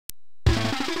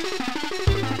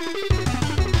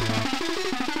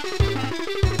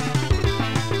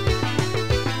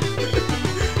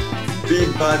Pee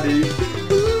buddy.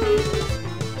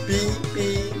 Pee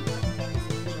pee.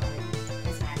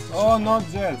 Oh, not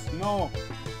gels, no!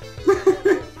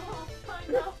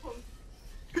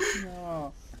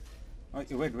 No.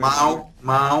 Wait. Mau,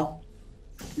 mau.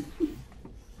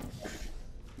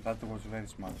 That was very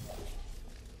smart.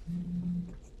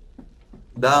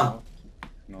 Da.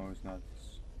 No, it's not.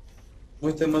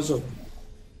 Uite-mă joc.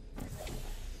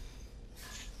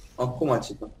 Acum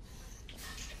cită.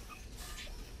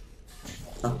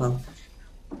 Aha.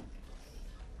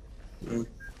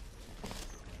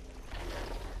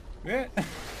 Eh?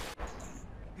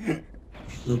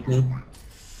 Mhm.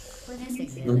 For this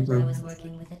exhibit, I was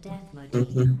working with a death motif,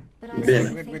 but I Bine.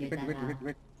 soon figured that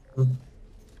out.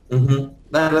 Mhm.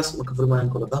 Da, lasă-mă că vreau mai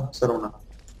încolo, da? Să rămână.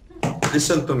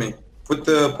 Listen to me. Put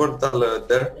the portal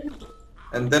there.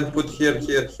 And then put here.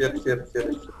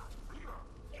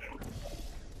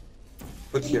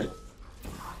 Put here.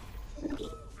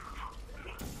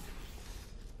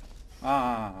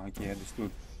 Ah, okay,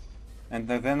 understood. And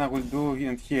then I will do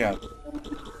it here.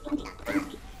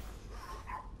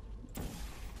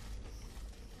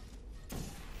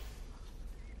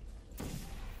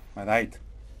 Right.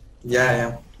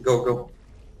 Yeah. Go.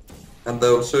 And I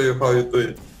will show you how you do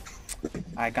it.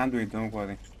 I can do it, don't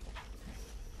worry.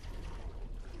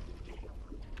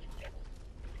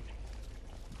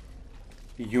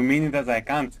 You mean that I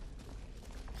can't?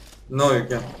 No, you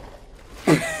can.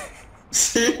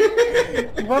 See?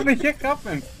 What the heck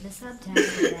happened? The subtext of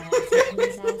that acid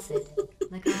is acid.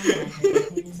 The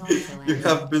content is also acid. You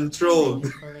have been trolled.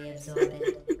 Fully absorb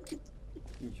it.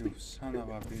 You son of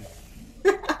a bitch.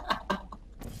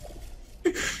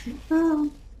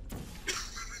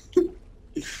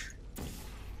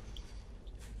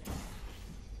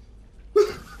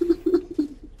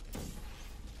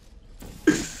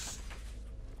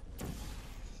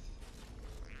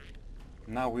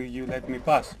 Now will you let me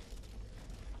pass?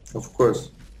 Of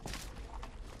course.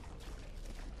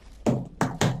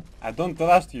 I don't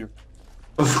trust you.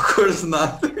 Of course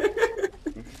not.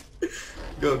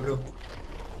 Go.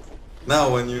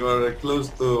 Now when you are close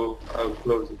to... I'll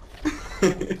close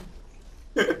it.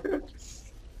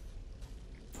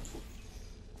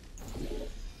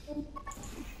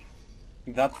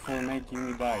 That's for making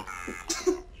me die.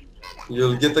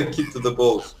 You'll get a key to the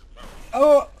balls.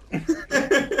 Oh!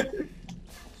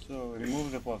 So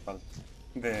remove the portal.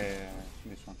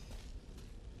 This one.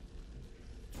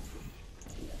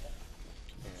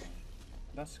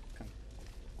 That's...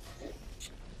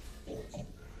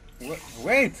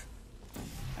 Wait!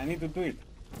 I need to do it.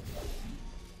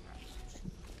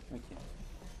 Okay.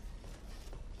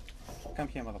 Come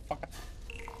here, motherfucker.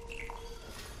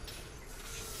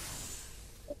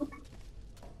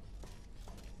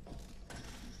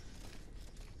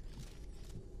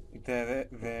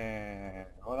 The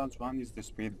orange one is the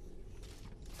speed.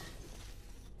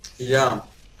 Yeah.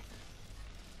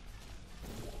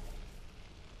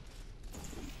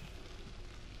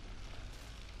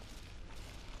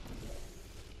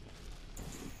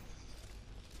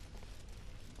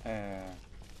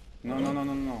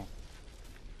 No.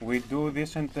 We do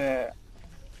this and Do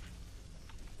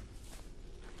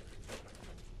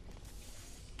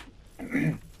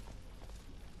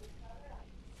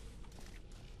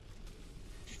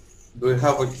we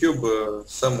have a cube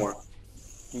somewhere?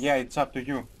 yeah, it's up to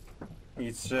you.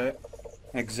 It's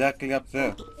exactly up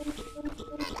there.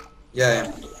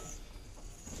 Yeah.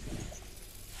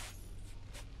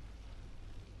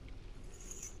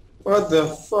 What the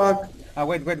fuck? Ah,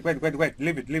 wait.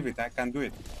 Leave it. I can do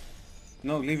it.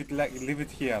 No, leave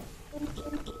it here.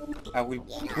 I will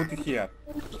put it here.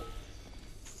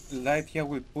 Right here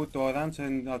will put orange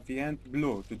and at the end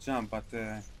blue to jump, but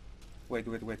wait.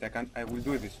 I will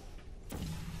do this.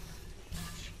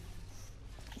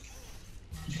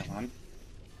 Come on.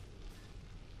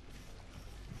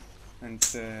 And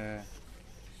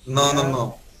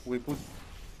No. we put...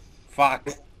 Fuck!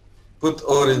 Put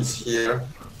orange here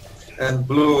and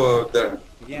blue there.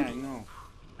 Yeah, I know.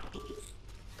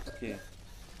 Okay.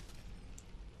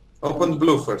 Open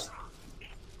blue first.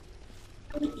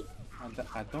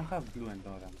 I don't have blue and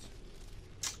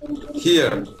orange.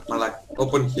 Here, Malak.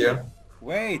 Open here.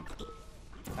 Wait!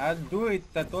 I'll do it,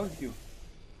 I told you.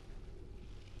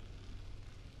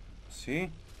 See?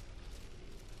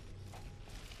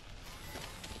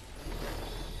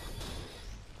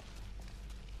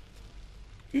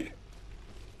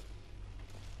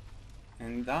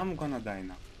 And I'm gonna die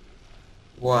now.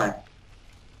 Why?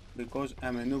 Because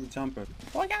I'm a noob jumper.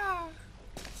 Oh yeah!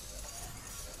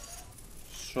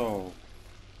 So,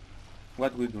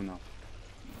 What we do now?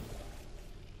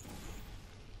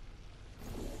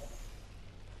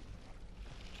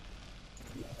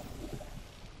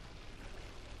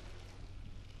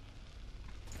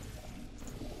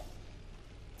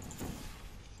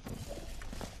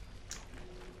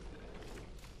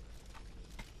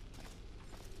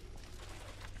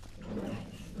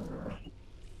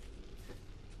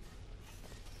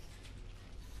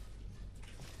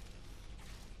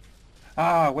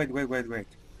 Ah, wait.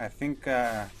 I think,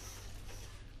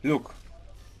 look,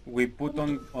 we put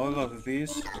on all of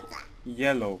this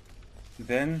yellow.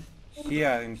 Then here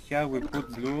and here we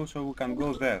put blue so we can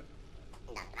go there.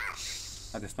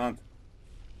 Understand?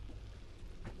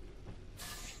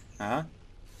 Huh?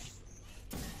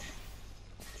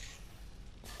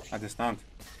 Understand?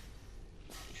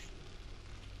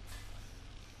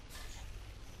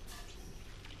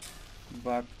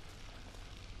 But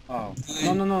oh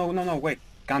no, wait.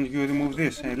 Can you remove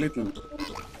this a little?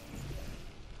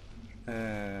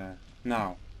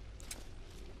 Now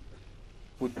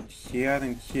put here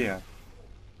and here.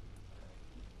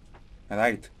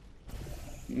 Right.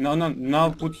 No, now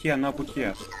put here, now put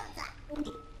here.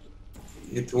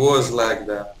 It was like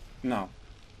that. Now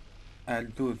I'll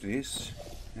do this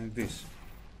and this.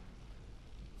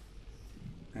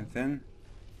 And then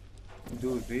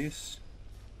do this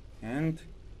and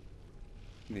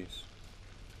this.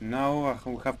 Now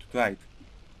we have to try it.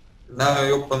 Now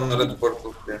I open the red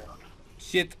portal here.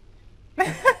 Shit!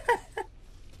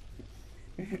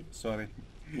 Sorry.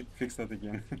 Fix that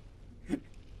again.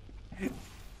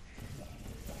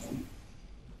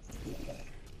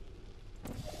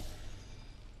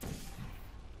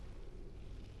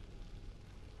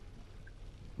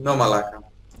 No, Malaka.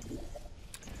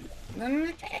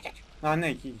 Ah,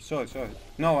 no, sorry.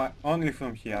 No, only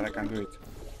from here I can do it.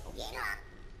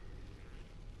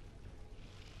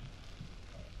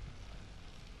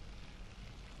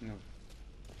 No.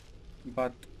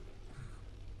 But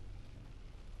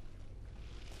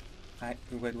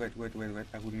wait.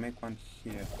 I will make one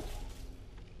here.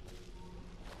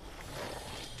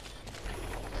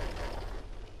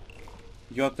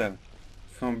 Your turn.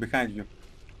 From behind you.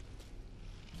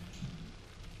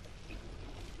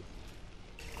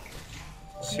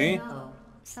 See? No,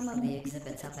 some of the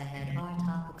exhibits up ahead are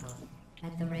topical.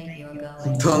 At the rate you're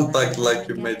going, Don't act like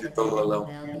you made it all alone.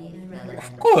 they'll be irrelevant.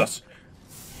 Of course!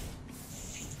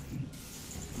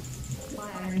 Why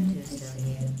are you two still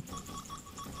here?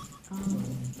 Oh,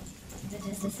 the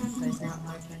disassembler's not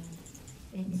working.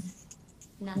 It's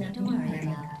nothing to worry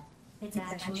about. It's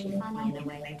actually funny in a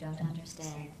way you don't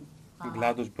understand.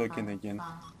 GLaDOS broken again.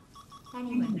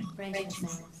 Anyway, brace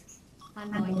yourselves.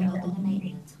 I'm going to open the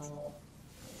maintenance hole.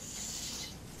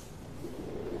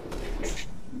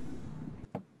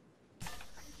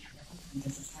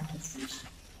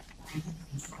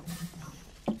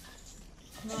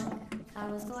 Look, I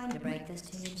was going to break this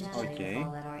to you gently Okay, with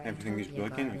all that art everything is utopia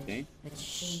broken, garbage, okay. but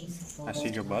she's I see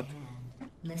your butt.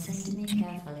 Listen to me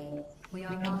carefully. We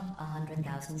are not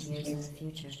 100,000 years in the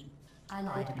future. I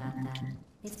lied about that.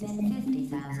 It's been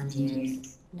 50,000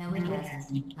 years. No, it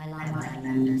hasn't. I lied about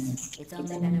this. It's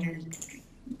only been a week.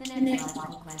 The next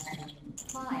logical question.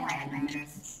 Why am I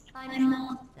nervous? I'm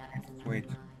not. That was another Wait.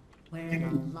 lie. We're in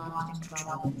a lot of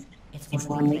trouble. It's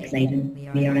 1 week later.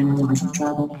 We are in a lot of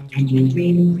trouble, and you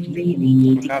really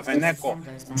need You have an echo. to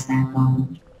back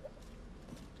on.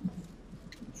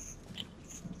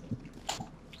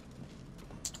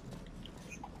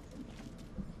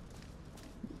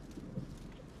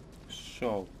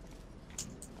 So,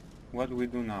 what do we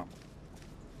do now?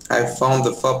 I found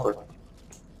the fopper.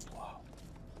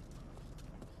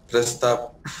 Press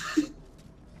stop.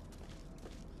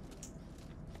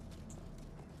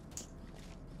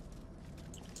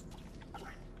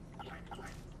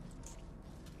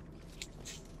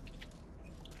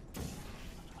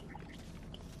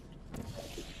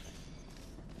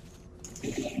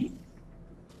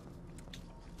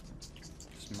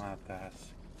 Smart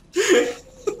ass.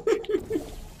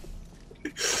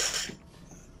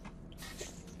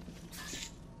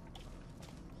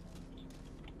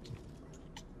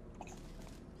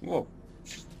 Whoa.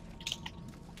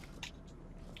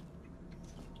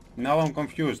 Now I'm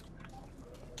confused.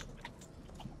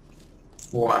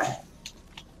 Why?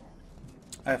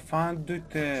 I found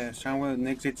it somewhere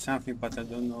next to something, but I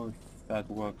don't know if that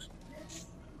works.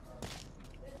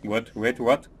 What? Wait,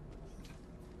 what?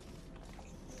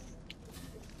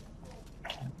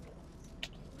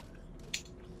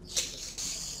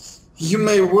 You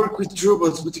may work with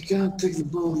robots, but you cannot take the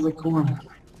bullet like one.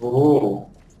 Oh.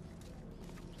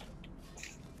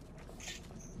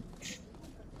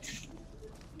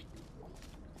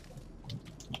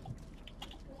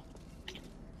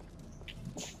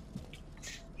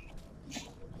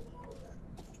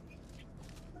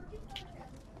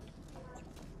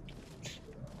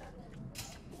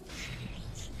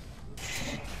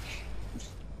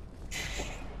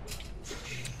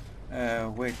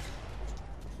 Wait.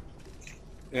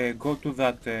 Go to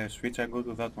that switch, I go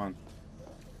to that one.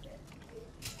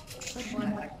 Good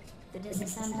work. The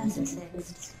disassemblers are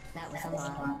fixed. That was a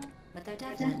lot. But they're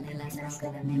definitely less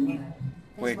broken than they were.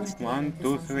 Wait, There's 1,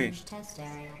 2, 3. unfinished test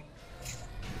area.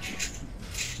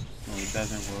 No, it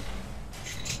doesn't work.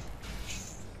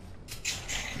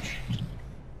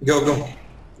 Go, go.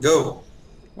 Go.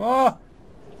 Oh!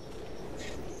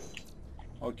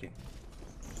 Okay.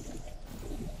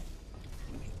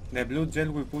 The blue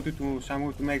gel we put it to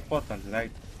somewhere to make portals,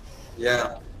 right?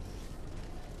 Yeah.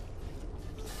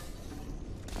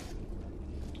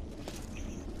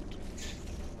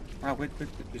 Ah, wait,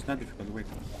 it's not difficult, wait.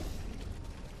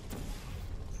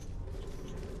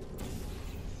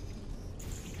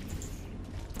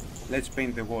 Let's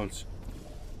paint the walls.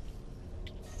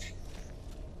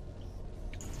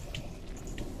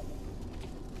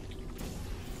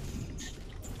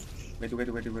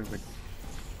 Wait.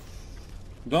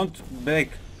 Don't break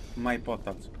my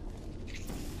portals.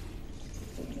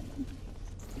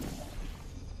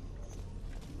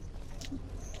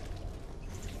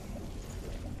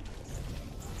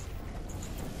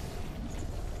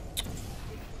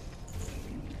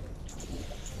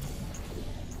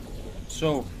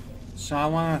 So,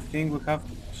 someone, I think we have,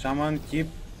 someone keep,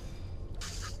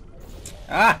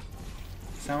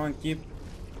 someone keep,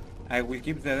 I will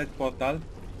keep the red portal,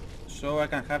 so I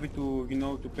can have it to, you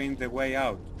know, to paint the way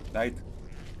out, right?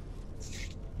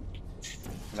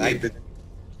 Right? Keep it.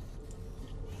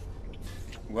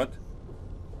 What?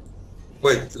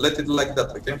 Wait, let it like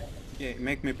that, okay? Yeah,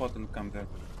 make me portal come there.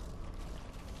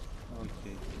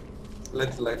 Okay, Let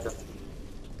it like that.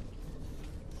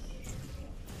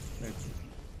 wait.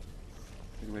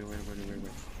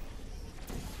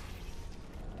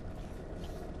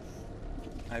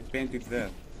 I painted there.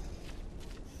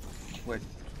 Wait,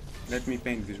 let me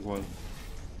paint this wall.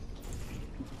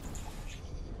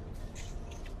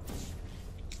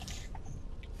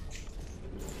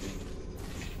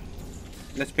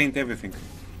 Let's paint everything.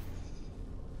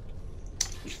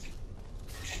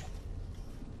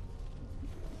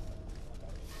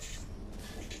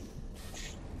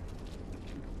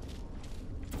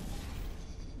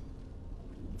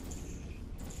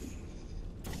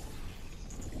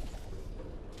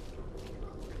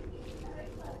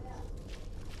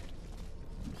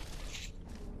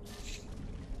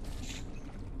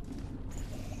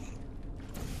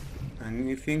 And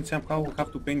you think somehow we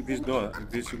have to paint this door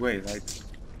this way, right?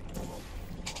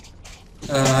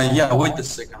 Yeah, wait a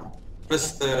second.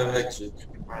 Press the exit.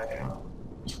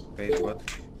 Wait, what?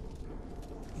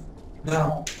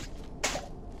 No.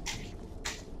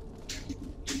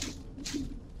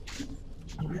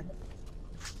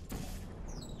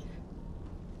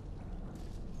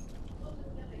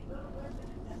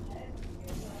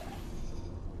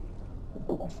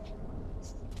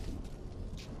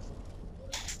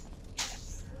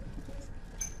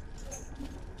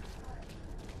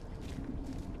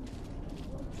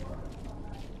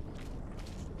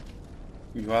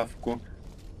 You have go.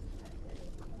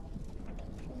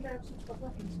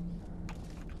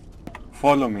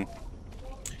 Follow me.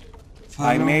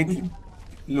 I made.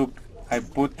 Look, I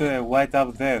put white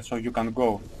up there so you can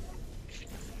go.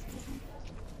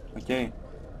 Okay.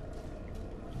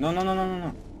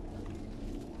 No.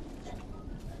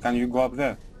 Can you go up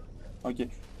there? Okay.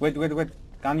 Wait.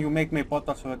 Can you make me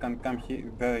portal so I can come here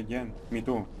there again? Me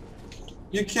too.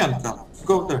 You can come.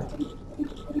 Go there.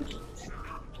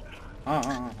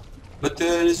 But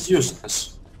it's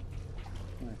useless.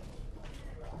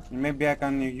 Maybe I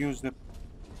can use the.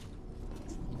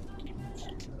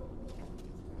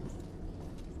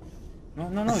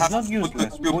 No, it's not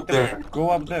useless. Put there. Go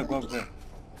up there.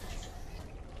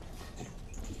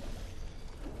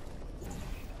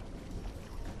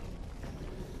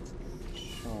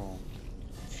 So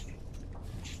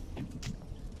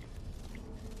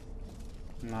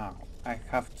now I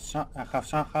have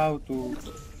somehow to.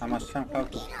 I must somehow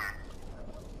to.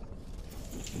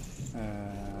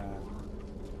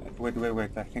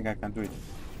 Wait. I think I can do it.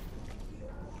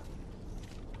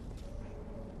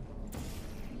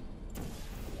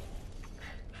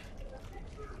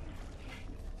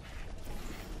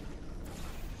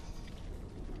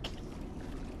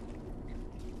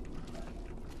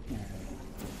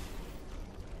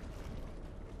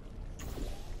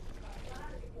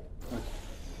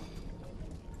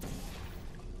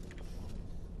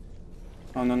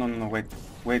 Oh, no,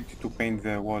 wait to paint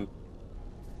the wall.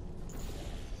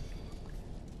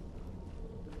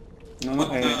 No,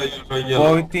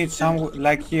 point it somewhere,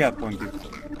 like here, point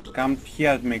it. Come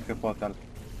here, make the portal.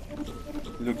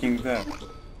 Looking there.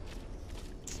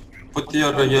 Put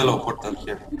your yellow portal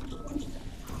here.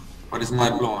 What is my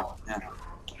blue one? Yeah.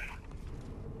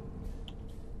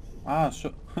 Ah,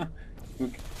 so we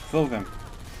throw them.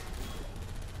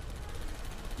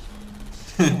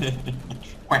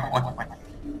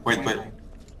 Wait.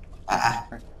 Ah.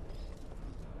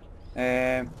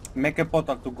 Make a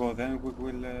portal to go, then we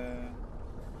will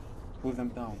put them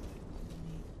down.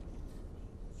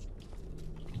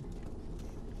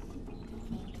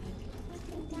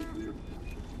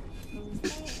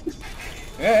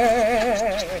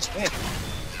 Hey!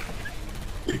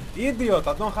 Idiot!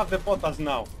 I don't have the portals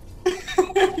now.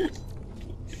 You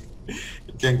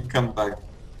can come back.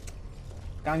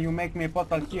 Can you make me a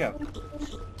portal here?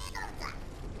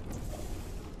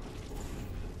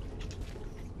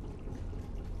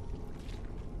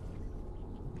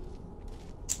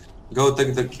 Go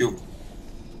take the cube.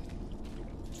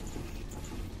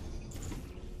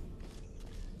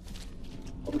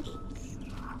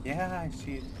 Yeah, I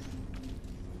see it.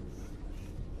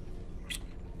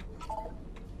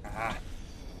 Ah.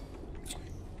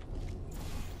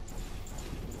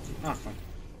 Ah, fine.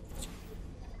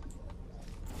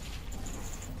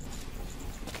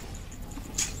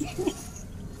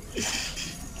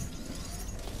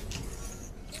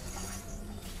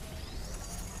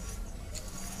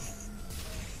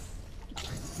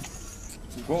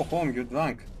 Go home, you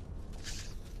drunk.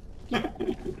 Here's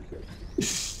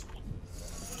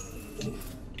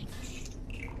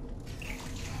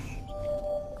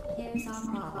our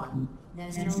problem.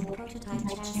 There's no prototype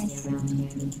chassis around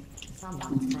here.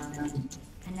 Someone's found it,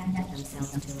 connected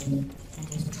themselves to it, and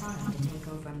is trying to take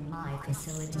over my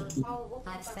facility.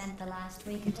 I've spent the last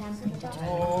week attempting to turn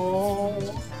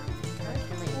the found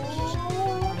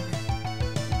Hercules.